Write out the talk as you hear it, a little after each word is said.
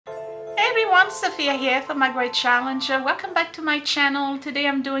everyone, Sophia here for My Great Challenge. Welcome back to my channel. Today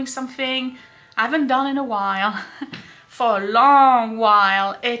I'm doing something I haven't done in a while, for a long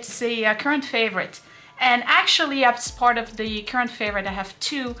while. It's a current favorite, and actually as part of the current favorite I have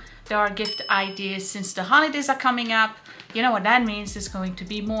two. There are gift ideas since the holidays are coming up. You know what that means, there's going to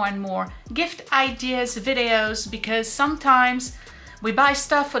be more and more gift ideas videos, because sometimes we buy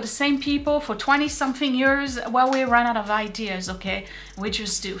stuff for the same people for 20-something years. Well, we run out of ideas, okay? We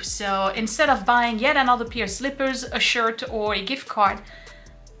just do. So instead of buying yet another pair of slippers, a shirt, or a gift card,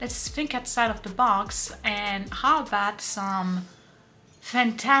 let's think outside of the box. And how about some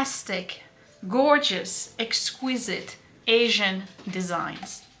fantastic, gorgeous, exquisite Asian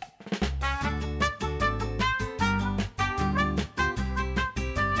designs?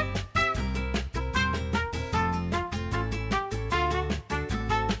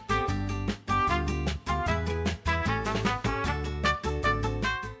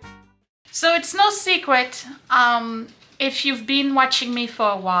 So it's no secret, if you've been watching me for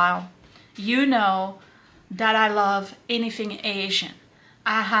a while, you know that I love anything Asian.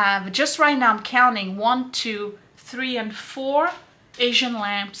 I have, just right now I'm counting 1, 2, 3, and 4 Asian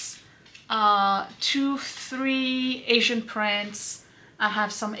lamps, 2, 3 Asian prints. I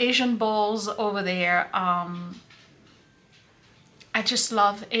have some Asian bowls over there. I just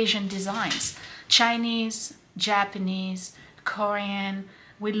love Asian designs. Chinese, Japanese, Korean.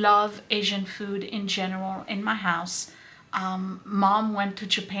 We love Asian food in general in my house. Mom went to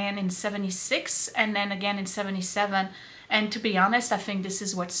Japan in '76 and then again in '77. And to be honest, I think this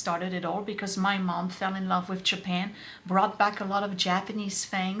is what started it all, because my mom fell in love with Japan, brought back a lot of Japanese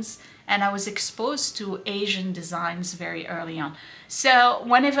things, and I was exposed to Asian designs very early on. So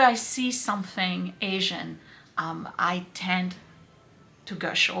whenever I see something Asian, I tend to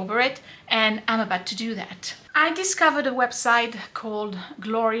gush over it, and I'm about to do that. I discovered a website called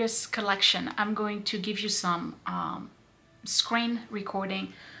Glorious Collection. I'm going to give you some screen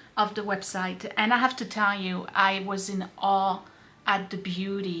recording of the website, and I have to tell you, I was in awe at the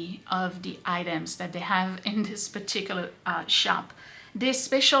beauty of the items that they have in this particular shop. They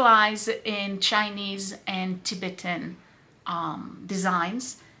specialize in Chinese and Tibetan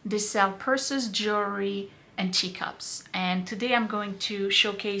designs. They sell purses, jewelry, and teacups, and today I'm going to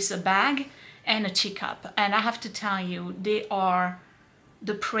showcase a bag and a teacup, and I have to tell you, they are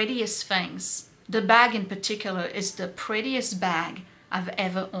the prettiest things. The bag in particular is the prettiest bag I've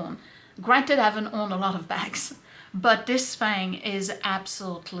ever owned. Granted, I haven't owned a lot of bags, but this thing is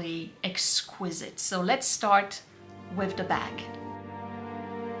absolutely exquisite. So let's start with the bag.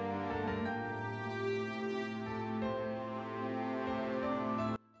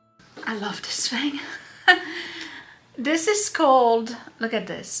 I love this thing. This is called, look at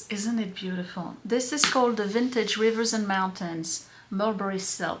this, isn't it beautiful? This is called the Vintage Rivers and Mountains Mulberry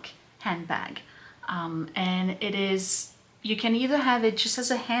Silk handbag. And it is, you can either have it just as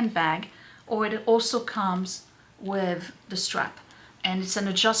a handbag, or it also comes with the strap. And it's an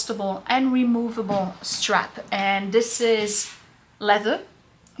adjustable and removable strap. And this is leather,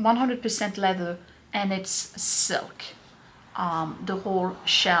 100% leather, and it's silk. The whole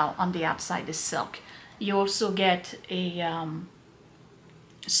shell on the outside is silk. You also get a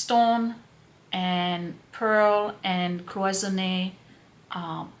stone and pearl and cloisonné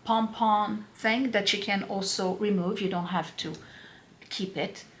pompon thing that you can also remove. You don't have to keep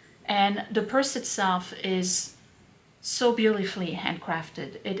it. And the purse itself is so beautifully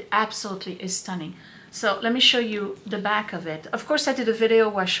handcrafted. It absolutely is stunning. So let me show you the back of it. Of course, I did a video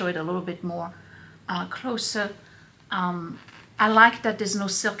where I show it a little bit more closer. I like that there's no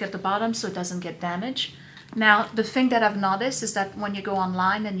silk at the bottom, so it doesn't get damaged. Now, the thing that I've noticed is that when you go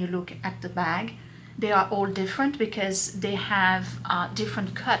online and you look at the bag, they are all different because they have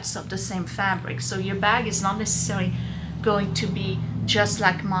different cuts of the same fabric. So your bag is not necessarily going to be just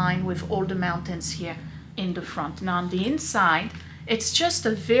like mine with all the mountains here in the front. Now, on the inside, it's just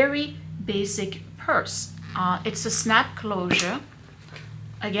a very basic purse. It's a snap closure,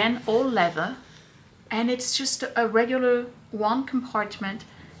 again, all leather. And it's just a regular one compartment.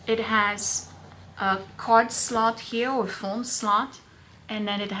 It has a card slot here, or phone slot, and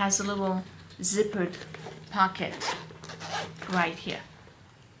then it has a little zippered pocket right here.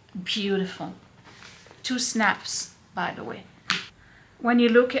 Beautiful. 2 snaps, by the way. When you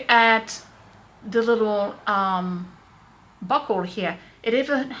look at the little buckle here, it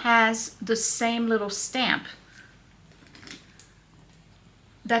even has the same little stamp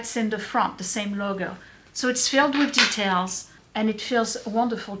that's in the front, the same logo. So it's filled with details, and it feels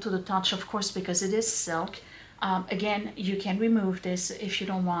wonderful to the touch, of course, because it is silk. Again, you can remove this if you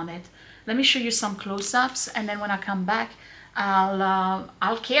don't want it. Let me show you some close-ups, and then when I come back,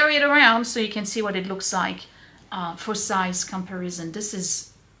 I'll carry it around so you can see what it looks like for size comparison. This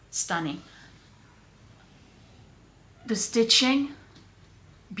is stunning. The stitching,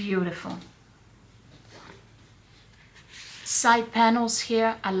 beautiful. Side panels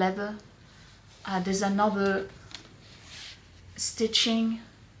here are leather. There's another stitching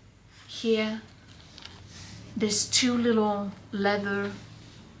here. There's two little leather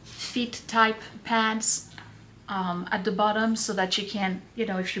feet type pads at the bottom so that you can, you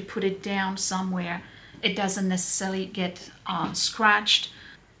know, if you put it down somewhere, it doesn't necessarily get scratched.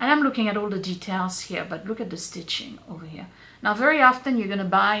 And I'm looking at all the details here, but look at the stitching over here. Now, very often you're gonna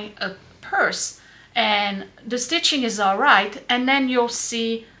buy a purse and the stitching is all right, and then you'll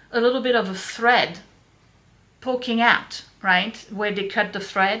see a little bit of a thread poking out, right, where they cut the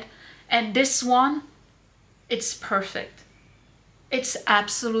thread. And this one, it's perfect. It's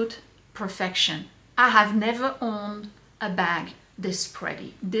absolute perfection. I have never owned a bag this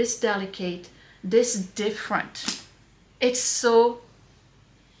pretty, this delicate, this different. It's so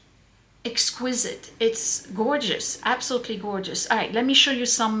exquisite. It's gorgeous, absolutely gorgeous. All right, let me show you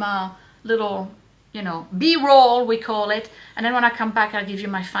some little, you know, B-roll we call it, and then when I come back I'll give you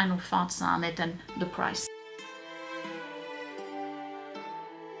my final thoughts on it and the price.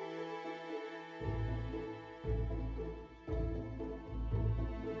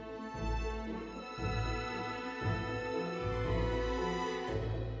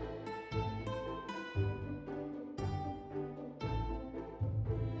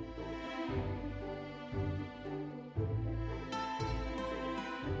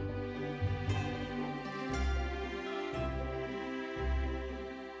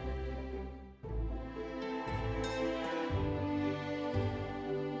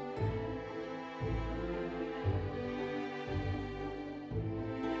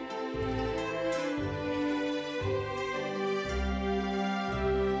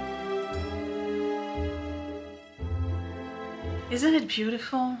 Isn't it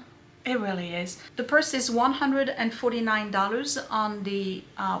beautiful? It really is. The purse is $149 on the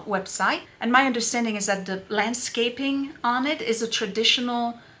website. And my understanding is that the landscaping on it is a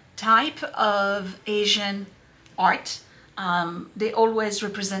traditional type of Asian art. They always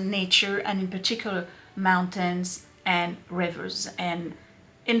represent nature, and in particular mountains and rivers. And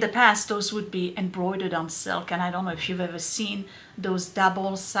in the past, those would be embroidered on silk. And I don't know if you've ever seen those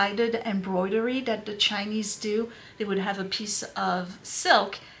double-sided embroidery that the Chinese do. They would have a piece of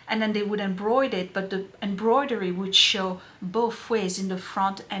silk and then they would embroider it, but the embroidery would show both ways, in the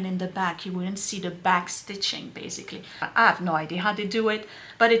front and in the back. You wouldn't see the back stitching, basically. I have no idea how they do it,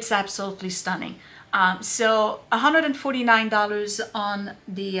 but it's absolutely stunning. So $149 on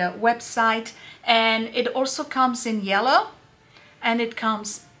the website, and it also comes in yellow and it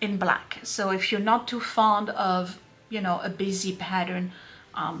comes in black. So if you're not too fond of, you know, a busy pattern,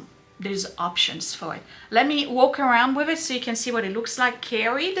 there's options for it. Let me walk around with it so you can see what it looks like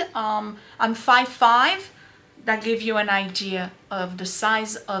carried. I'm 5'5". That gives you an idea of the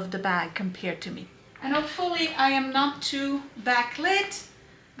size of the bag compared to me. And hopefully I am not too backlit,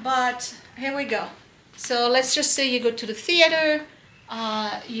 but here we go. So let's just say you go to the theater,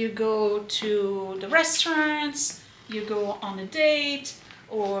 you go to the restaurants, you go on a date,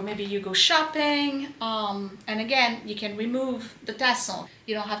 or maybe you go shopping, and again, you can remove the tassel.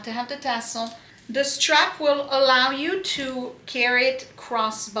 You don't have to have the tassel. The strap will allow you to carry it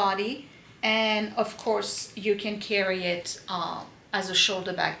crossbody, and of course, you can carry it as a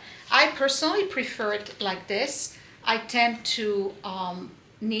shoulder bag. I personally prefer it like this. I tend to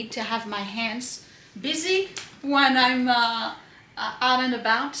need to have my hands busy when I'm out and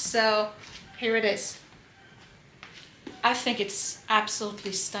about, so here it is. I think it's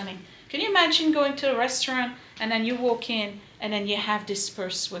absolutely stunning. Can you imagine going to a restaurant and then you walk in and then you have this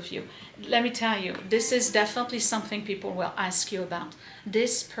purse with you? Let me tell you, this is definitely something people will ask you about.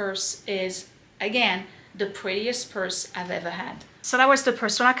 This purse is, again, the prettiest purse I've ever had. So that was the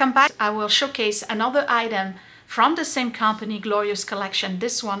purse. When I come back, I will showcase another item from the same company, Glorious Collection.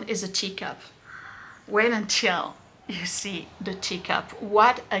 This one is a teacup. Wait until you see the teacup.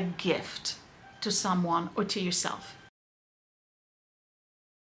 What a gift to someone or to yourself.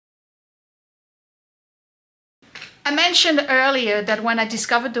 I mentioned earlier that when I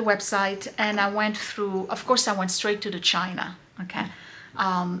discovered the website and I went through, of course I went straight to the China, okay?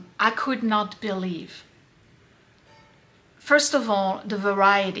 I could not believe, first of all, the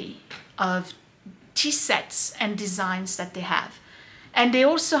variety of tea sets and designs that they have. And they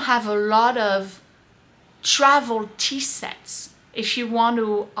also have a lot of travel tea sets. If you want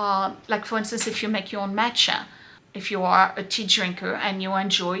to, like for instance, if you make your own matcha, if you are a tea drinker and you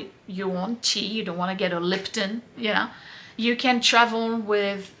enjoy your own tea, you don't want to get a Lipton, you know, You can travel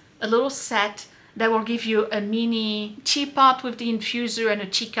with a little set that will give you a mini teapot with the infuser and a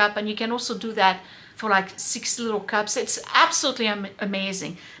teacup, and you can also do that for like 6 little cups. It's absolutely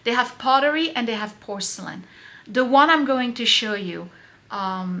amazing. They have pottery and they have porcelain. The one I'm going to show you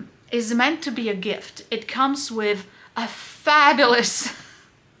is meant to be a gift. It comes with a fabulous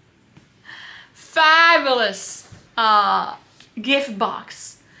gift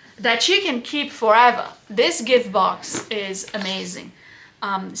box that you can keep forever. This gift box is amazing.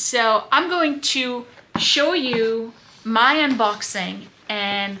 So I'm going to show you my unboxing,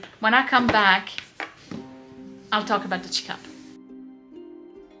 and when I come back, I'll talk about the teacup.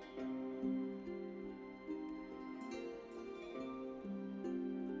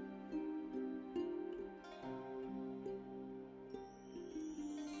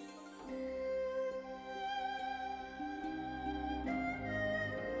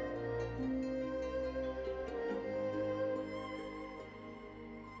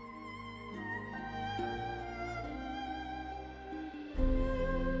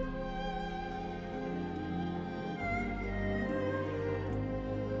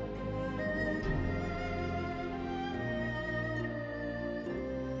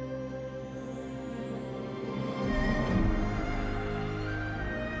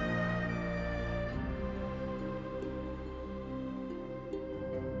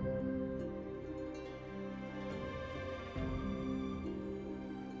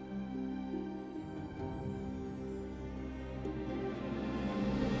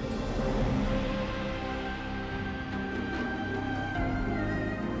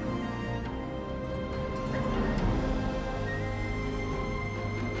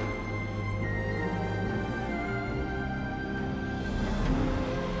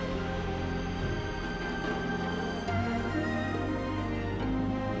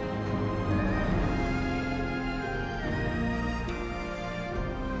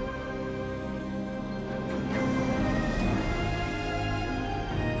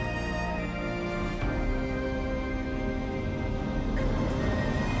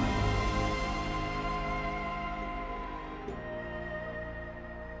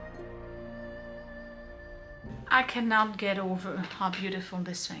 I cannot get over how beautiful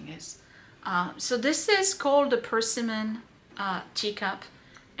this thing is. So this is called the persimmon teacup,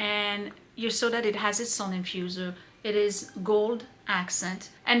 and you saw that it has its own infuser. It is gold accent,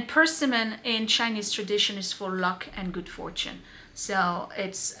 and persimmon in Chinese tradition is for luck and good fortune. So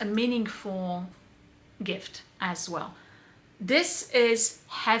it's a meaningful gift as well. This is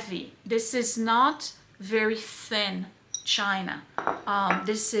heavy. This is not very thin china.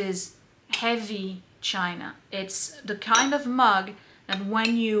 This is heavy china. It's the kind of mug that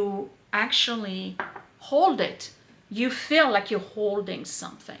when you actually hold it, you feel like you're holding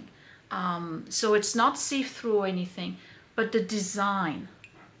something. So it's not see-through or anything, but the design.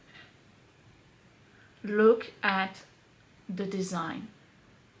 Look at the design.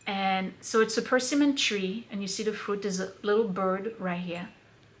 And so it's a persimmon tree, and you see the fruit. There's a little bird right here.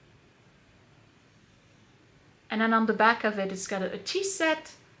 And then on the back of it, it's got a tea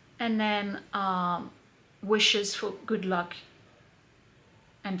set, and then wishes for good luck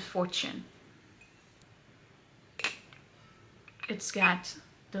and fortune. It's got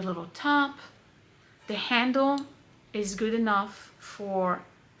the little top. The handle is good enough for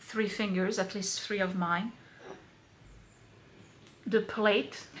 3 fingers, at least 3 of mine. The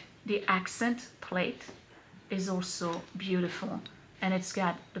plate, the accent plate, is also beautiful, and it's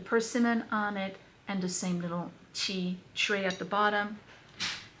got the persimmon on it and the same little tea tray at the bottom.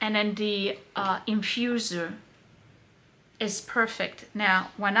 And then the infuser is perfect.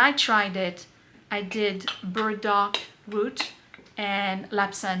 Now, when I tried it, I did burdock root and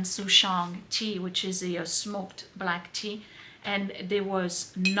Lapsang Souchong tea, which is a smoked black tea, and there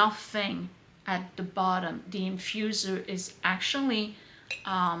was nothing at the bottom. The infuser is actually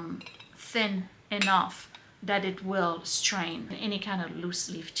thin enough that it will strain any kind of loose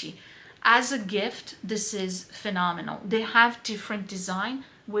leaf tea. As a gift, this is phenomenal. They have different design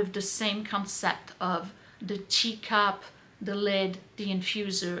with the same concept of the teacup, the lid, the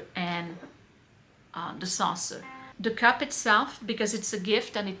infuser, and the saucer. The cup itself, because it's a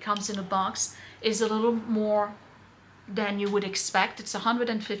gift and it comes in a box, is a little more than you would expect. It's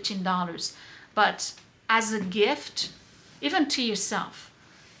 $115. But as a gift, even to yourself,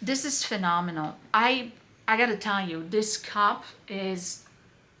 this is phenomenal. I gotta tell you, this cup is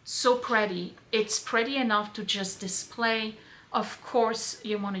so pretty. It's pretty enough to just display. Of course,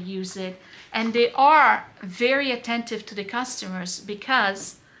 you want to use it. And they are very attentive to the customers,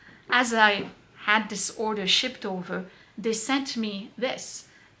 because as I had this order shipped over, they sent me this.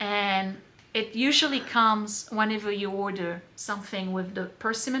 And It usually comes whenever you order something with the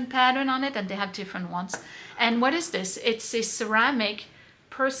persimmon pattern on it, and they have different ones. And what is this? It's a ceramic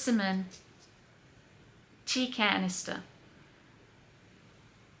persimmon tea canister.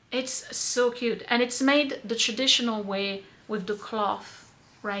 It's so cute, and it's made the traditional way with the cloth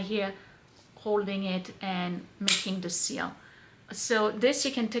right here holding it and making the seal. So this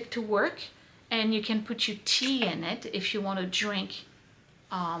you can take to work, and you can put your tea in it if you want to drink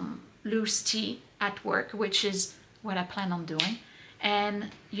loose tea at work, which is what I plan on doing.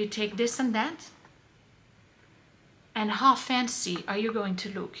 And you take this and that, and how fancy are you going to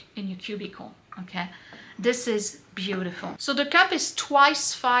look in your cubicle? Okay, this is beautiful. So the cup is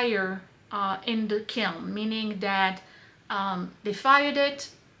twice fire in the kiln, meaning that they fired it,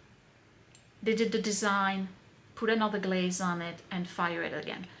 they did the design, put another glaze on it, and fire it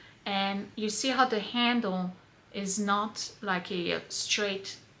again. And you see how the handle is not like a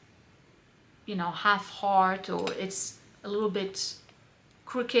straight, you know, half heart, or it's a little bit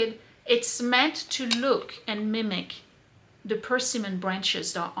crooked. It's meant to look and mimic the persimmon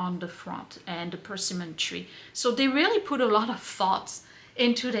branches that are on the front and the persimmon tree. So they really put a lot of thought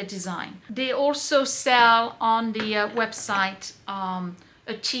into their design. They also sell on the website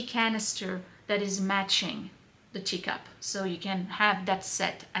a tea canister that is matching the teacup, so you can have that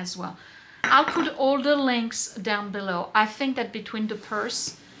set as well. I'll put all the links down below. I think that between the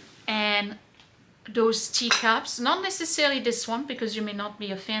purse and those teacups, not necessarily this one because you may not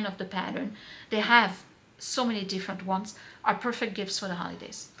be a fan of the pattern, they have so many different ones, are perfect gifts for the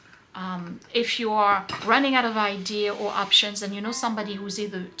holidays. If you are running out of idea or options, and you know somebody who's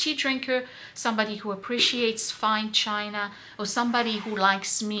either a tea drinker, somebody who appreciates fine china, or somebody who,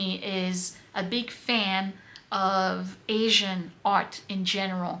 likes me, is a big fan of Asian art in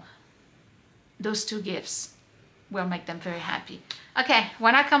general, those two gifts will make them very happy. Okay,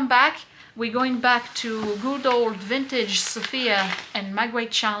 when I come back, we're going back to good old vintage Sophia and My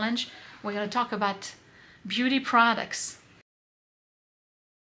Great Challenge. We're going to talk about beauty products.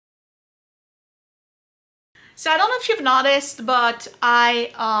 So I don't know if you've noticed, but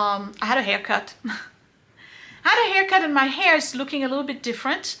I had a haircut. I had a haircut, and my hair is looking a little bit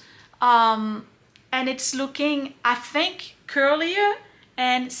different. And it's looking, I think, curlier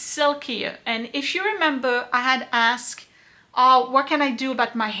and silkier. And if you remember, I had asked, what can I do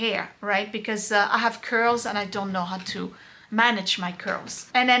about my hair, right? Because I have curls and I don't know how to manage my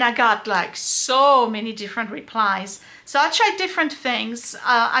curls. And then I got like so many different replies. So I tried different things.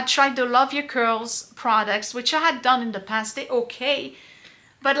 I tried the Love Your Curls products, which I had done in the past. They're okay.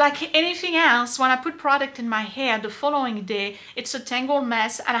 But like anything else, when I put product in my hair, the following day, it's a tangled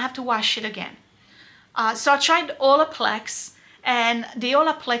mess and I have to wash it again. So I tried Olaplex, and the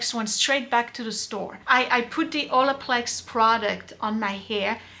Olaplex went straight back to the store. I put the Olaplex product on my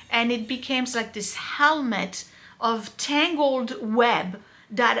hair, and it became like this helmet of tangled web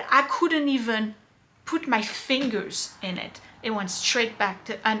that I couldn't even put my fingers in it. It went straight back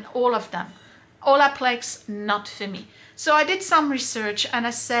to, and all of them. Olaplex, not for me. So I did some research and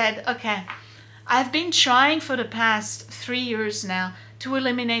I said, okay, I've been trying for the past 3 years now to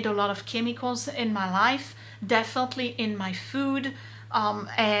eliminate a lot of chemicals in my life, definitely in my food,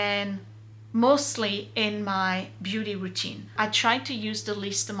 and mostly in my beauty routine. I try to use the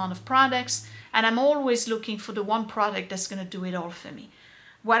least amount of products, and I'm always looking for the one product that's going to do it all for me.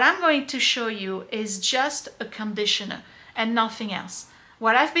 What I'm going to show you is just a conditioner and nothing else.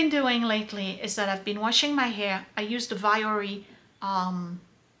 What I've been doing lately is that I've been washing my hair. I use the Viori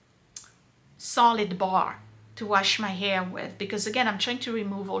solid bar to wash my hair with, because again, I'm trying to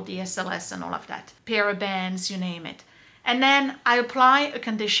remove all the SLS and all of that, parabens, you name it. And then I apply a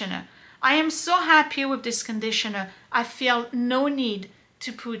conditioner. I am so happy with this conditioner. I feel no need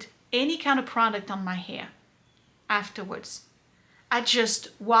to put any kind of product on my hair afterwards. I just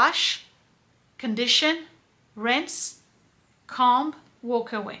wash, condition, rinse, comb,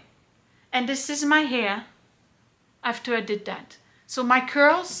 walk away. And this is my hair after I did that. So my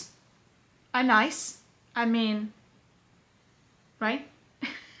curls are nice. I mean, right?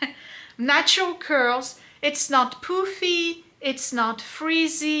 Natural curls. It's not poofy, it's not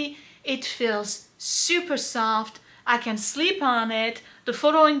frizzy, it feels super soft. I can sleep on it. The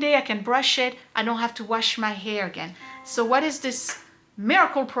following day I can brush it. I don't have to wash my hair again. So what is this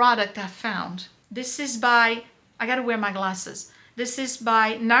miracle product I found? This is by, I gotta wear my glasses. This is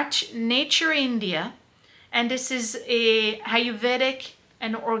by Naturindia, and this is a Ayurvedic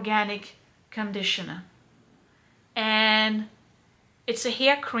and organic conditioner. And it's a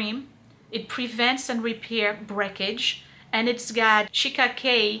hair cream. It prevents and repair breakage, and it's got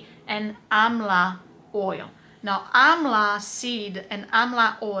shikake and amla oil. Now, amla seed and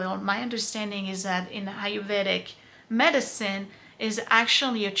amla oil, my understanding is that in Ayurvedic medicine is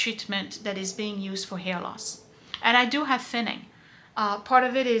actually a treatment that is being used for hair loss. And I do have thinning. Part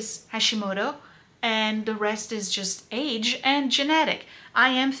of it is Hashimoto, and the rest is just age and genetic. I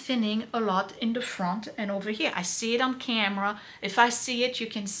am thinning a lot in the front and over here. I see it on camera. If I see it, you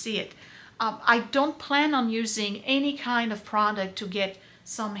can see it. I don't plan on using any kind of product to get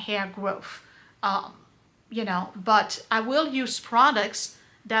some hair growth, but I will use products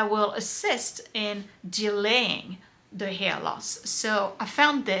that will assist in delaying the hair loss. So I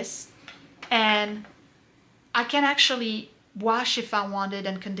found this, and I can actually wash if I wanted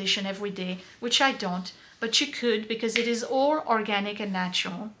and condition every day, which I don't, but you could, because it is all organic and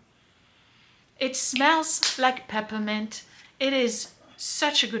natural. It smells like peppermint. It is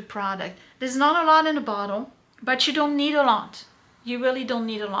such a good product. There's not a lot in the bottle, but you don't need a lot. You really don't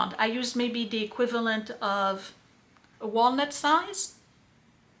need a lot. I use maybe the equivalent of a walnut size,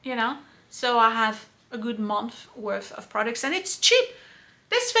 so I have a good month worth of products, and it's cheap.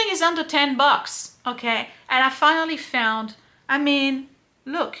 This thing is under 10 bucks, okay? And I finally found,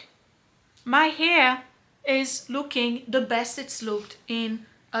 look, my hair is looking the best it's looked in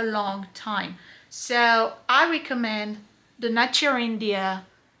a long time. So I recommend the Naturindia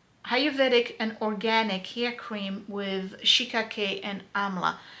Ayurvedic and Organic Hair Cream with Shikake and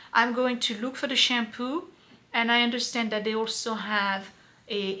Amla. I'm going to look for the shampoo, and I understand that they also have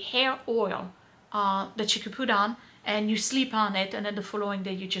a hair oil that you could put on, and you sleep on it, and then the following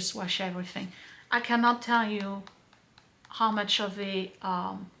day you just wash everything. I cannot tell you how much of a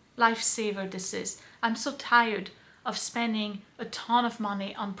lifesaver this is. I'm so tired of spending a ton of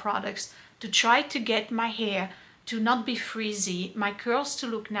money on products to try to get my hair to not be frizzy, my curls to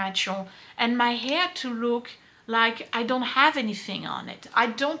look natural, and my hair to look like I don't have anything on it. I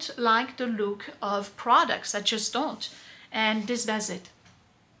don't like the look of products. I just don't. And this does it.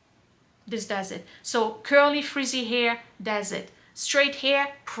 This does it. So curly, frizzy hair does it. Straight hair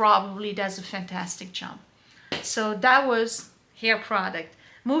probably does a fantastic job. So that was hair product.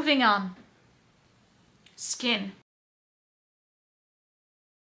 Moving on. Skin.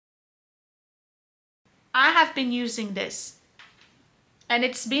 I have been using this, and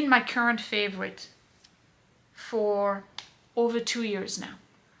it's been my current favorite for over 2 years now.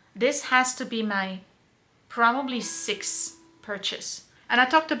 This has to be my probably 6th purchase. And I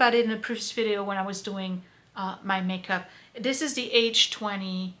talked about it in a previous video when I was doing my makeup. This is the Age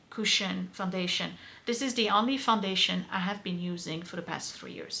 20 Cushion Foundation. This is the only foundation I have been using for the past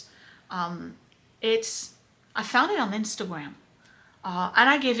 3 years. I found it on Instagram, and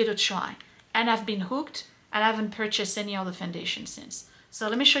I gave it a try. And I've been hooked, and I haven't purchased any other foundation since. So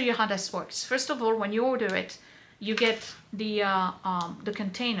let me show you how this works. First of all, when you order it, you get the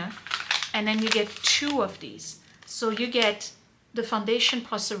container, and then you get 2 of these. So you get the foundation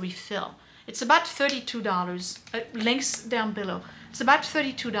plus a refill. It's about $32. Links down below. It's about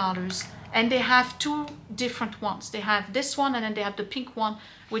 $32, and they have 2 different ones. They have this one, and then they have the pink one,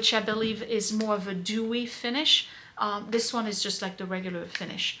 which I believe is more of a dewy finish. This one is just like the regular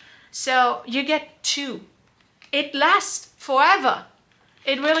finish. So you get 2. It lasts forever.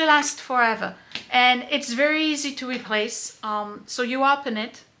 It really lasts forever. And it's very easy to replace. So you open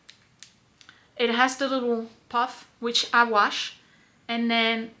it. It has the little puff, which I wash. And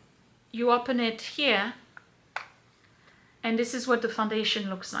then you open it here. And this is what the foundation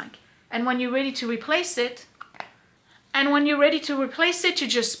looks like. And when you're ready to replace it, you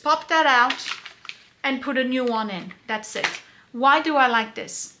just pop that out and put a new one in. That's it. Why do I like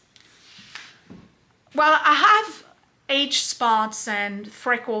this? Well, I have age spots and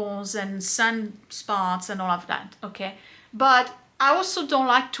freckles and sun spots and all of that, okay? But I also don't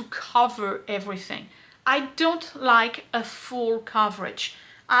like to cover everything. I don't like a full coverage.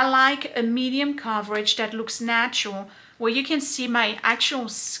 I like a medium coverage that looks natural, where you can see my actual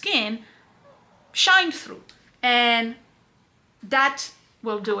skin shine through. And that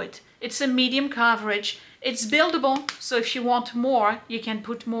will do it. It's a medium coverage. It's buildable, so if you want more, you can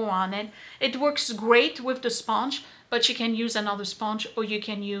put more on it. It works great with the sponge, but you can use another sponge, or you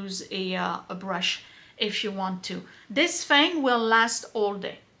can use a brush if you want to. This thing will last all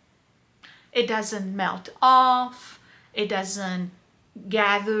day. It doesn't melt off. It doesn't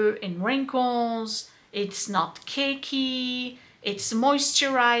gather in wrinkles. It's not cakey. It's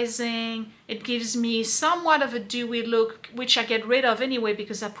moisturizing. It gives me somewhat of a dewy look, which I get rid of anyway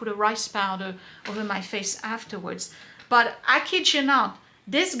because I put a rice powder over my face afterwards. But I kid you not,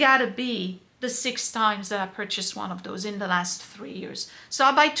 this gotta be the 6 times that I purchased one of those in the last 3 years. So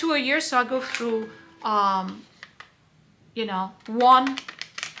I buy 2 a year, so I go through, 1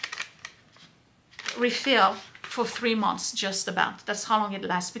 refill for 3 months, just about. That's how long it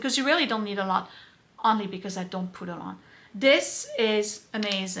lasts, because you really don't need a lot, only because I don't put it on. This is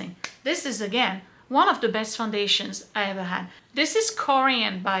amazing. This is, again, one of the best foundations I ever had. This is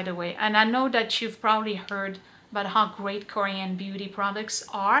Korean, by the way, and I know that you've probably heard about how great Korean beauty products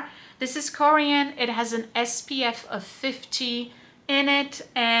are. This is Korean. It has an SPF of 50 in it,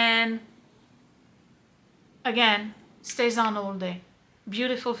 and again, stays on all day.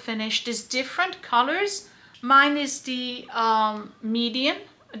 Beautiful finish. There's different colors. Mine is the medium.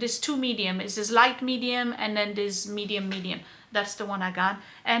 There's two medium. It's this light medium and then this medium. That's the one I got.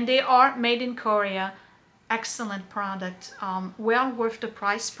 And they are made in Korea. Excellent product. Well worth the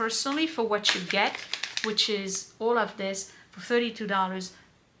price personally for what you get, which is all of this for $32.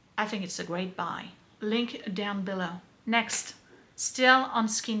 I think it's a great buy. Link down below. Next, still on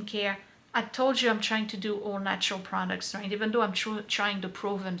skincare. I told you I'm trying to do all natural products, right? Even though I'm trying the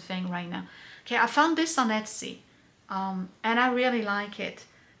proven thing right now. Okay, I found this on Etsy, and I really like it.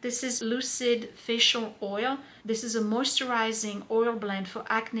 This is Lucid Facial Oil. This is a moisturizing oil blend for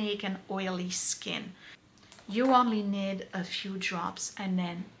acneic and oily skin. You only need a few drops, and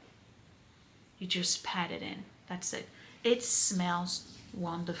then you just pat it in. That's it. It smells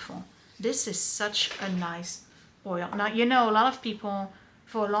wonderful. This is such a nice oil. Now, you know, a lot of people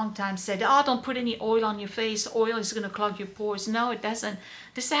for a long time said, oh, don't put any oil on your face. Oil is going to clog your pores. No, it doesn't.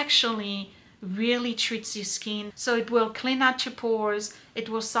 This actually really treats your skin. So it will clean out your pores. It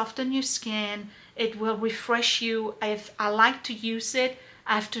will soften your skin. It will refresh you. If I like to use it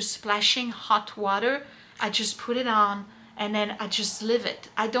after splashing hot water, I just put it on and then I just leave it.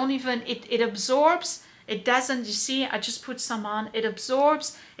 I don't even, it absorbs. It doesn't, you see, I just put some on. It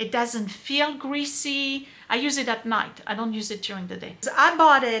absorbs. It doesn't feel greasy. I use it at night. I don't use it during the day. I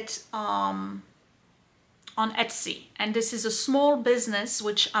bought it on Etsy, and this is a small business,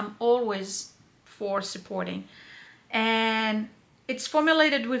 which I'm always for supporting. And it's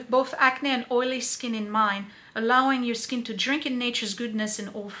formulated with both acne and oily skin in mind, allowing your skin to drink in nature's goodness in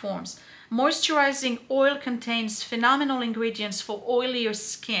all forms. Moisturizing oil contains phenomenal ingredients for oilier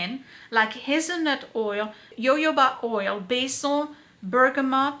skin, like hazelnut oil, jojoba oil, basil,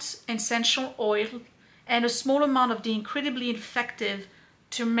 bergamot, essential oil, and a small amount of the incredibly effective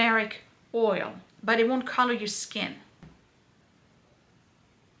turmeric oil, but it won't color your skin.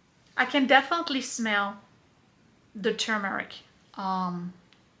 I can definitely smell the turmeric. Not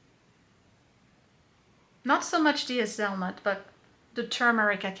so much the hazelnut, but the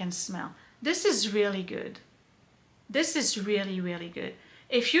turmeric I can smell. This is really good. This is really, really good.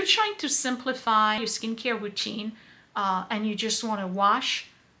 If you're trying to simplify your skincare routine and you just want to wash,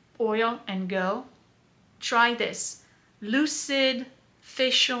 oil, and go, try this. Lucid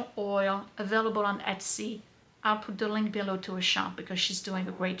Facial Oil, available on Etsy. I'll put the link below to her shop because she's doing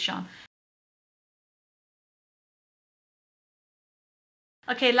a great job.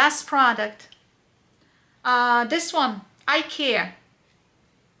 Okay, last product. This one, Eye Care.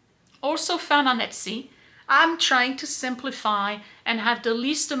 Also found on Etsy. I'm trying to simplify and have the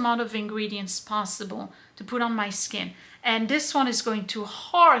least amount of ingredients possible to put on my skin. And this one is going to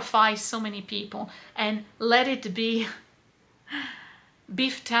horrify so many people. And let it be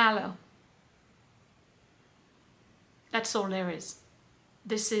beef tallow. That's all there is.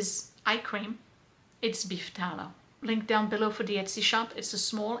 This is eye cream. It's beef tallow. Link down below for the Etsy shop. It's a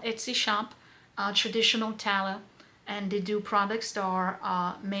small Etsy shop, Traditional Tallow. And they do products that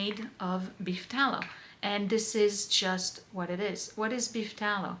are made of beef tallow. And this is just what it is. What is beef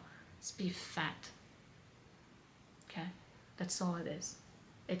tallow? It's beef fat. Okay, that's all it is.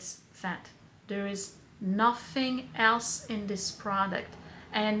 It's fat. There is nothing else in this product.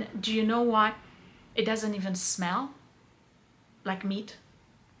 And do you know what? It doesn't even smell like meat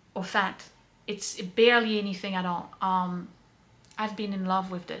or fat. It's barely anything at all. I've been in love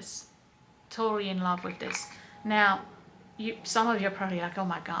with this. Totally in love with this. Now, some of you are probably like, oh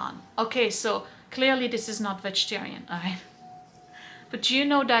my God. Okay, so clearly this is not vegetarian, all right? But do you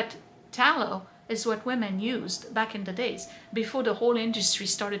know that tallow is what women used back in the days, before the whole industry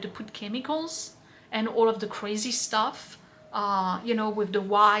started to put chemicals and all of the crazy stuff, you know, with the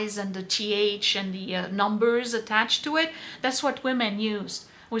Y's and the TH and the numbers attached to it? That's what women used,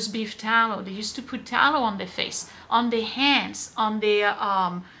 was beef tallow. They used to put tallow on their face, on their hands, on their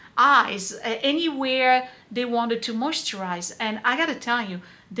eyes, anywhere they wanted to moisturize. And I gotta tell you,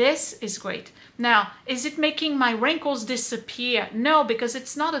 this is great. Now, is it making my wrinkles disappear? No, because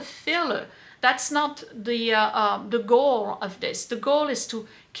it's not a filler. That's not the goal of this. The goal is to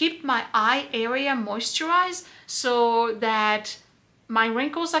keep my eye area moisturized so that my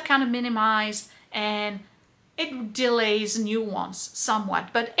wrinkles are kind of minimized, and it delays new ones somewhat,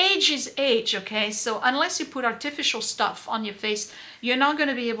 but age is age, okay? So unless you put artificial stuff on your face, you're not going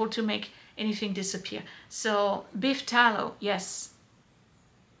to be able to make anything disappear. So beef tallow, yes,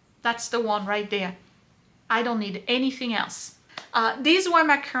 that's the one right there. I don't need anything else. These were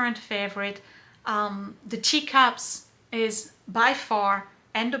my current favorite. The teacups is by far,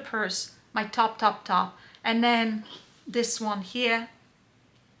 and the purse, my top. And then this one here,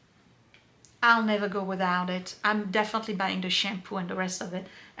 I'll never go without it. I'm definitely buying the shampoo and the rest of it.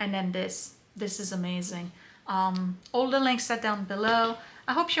 And then this is amazing. All the links are down below.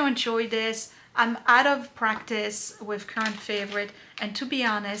 I hope you enjoy this. I'm out of practice with current favorite, and to be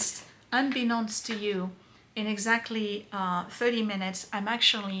honest, unbeknownst to you, in exactly 30 minutes, I'm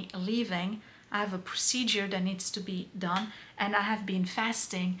actually leaving. I have a procedure that needs to be done, and I have been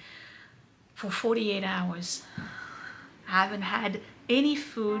fasting for 48 hours. I haven't had any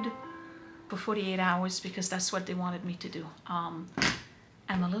food for 48 hours because that's what they wanted me to do. I'm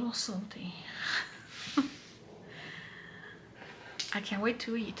a little salty. I can't wait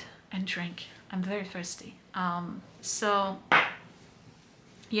to eat and drink. I'm very thirsty. So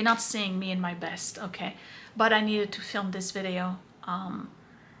you're not seeing me in my best, okay? But I needed to film this video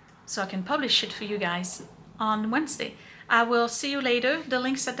so I can publish it for you guys on Wednesday. I will see you later. The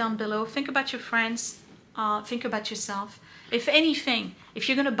links are down below. Think about your friends. Think about yourself. If anything, if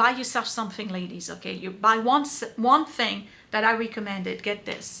you're gonna buy yourself something, ladies, okay, you buy one thing that I recommended, get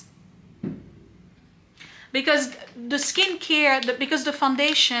this. Because the skincare, because the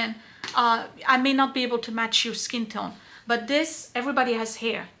foundation, I may not be able to match your skin tone, but this, everybody has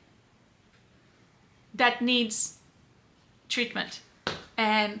hair that needs treatment.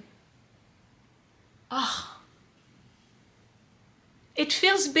 And, oh, it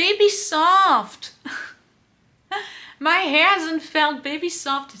feels baby soft. My hair hasn't felt baby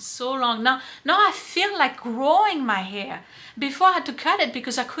soft in so long. Now I feel like growing my hair. Before I had to cut it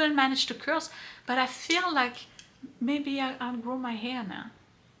because I couldn't manage the curls, but I feel like maybe I'll grow my hair now.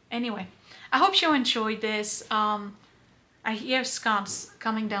 Anyway, I hope you enjoyed this. I hear Scott's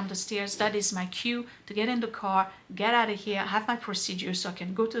coming down the stairs. That is my cue to get in the car, get out of here, have my procedure so I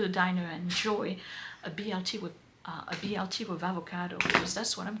can go to the diner and enjoy a BLT with avocado, because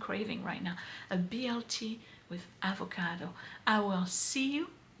that's what I'm craving right now. A BLT with avocado. I will see you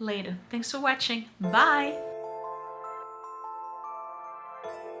later. Thanks for watching. Bye.